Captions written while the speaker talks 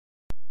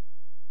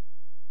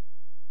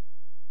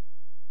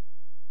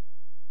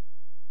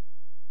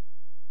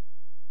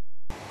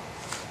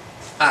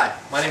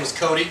My name is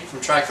Cody from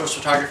Tri-Coast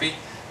Photography.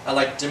 I'd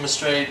like to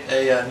demonstrate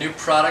a new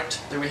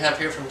product that we have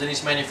here from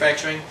Denny's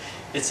Manufacturing.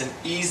 It's an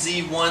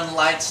EZ-1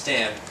 light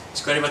stand.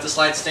 What's great about this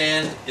light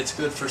stand, it's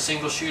good for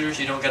single shooters.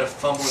 You don't got to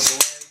fumble with the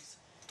legs.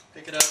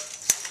 Pick it up,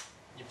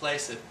 you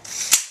place it.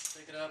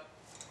 Pick it up,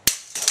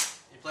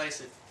 you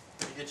place it.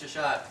 You get your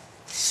shot.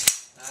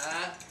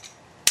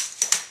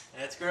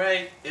 That's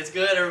great. It's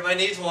good. Everybody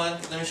needs one.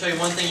 Let me show you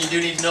one thing you do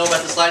need to know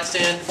about this light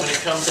stand. When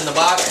it comes in the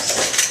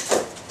box,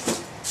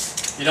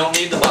 you don't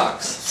need the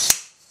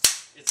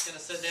box. It's going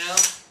to sit down,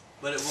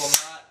 but it will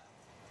not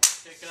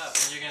pick up,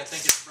 and you're going to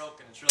think it's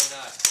broken. It's really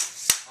not.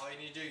 All you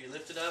need to do, you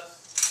lift it up,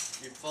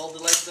 you fold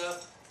the legs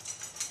up,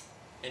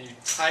 and you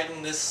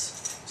tighten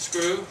this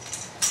screw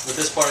with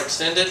this part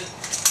extended.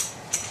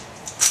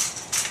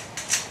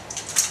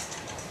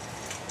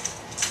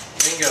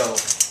 Bingo.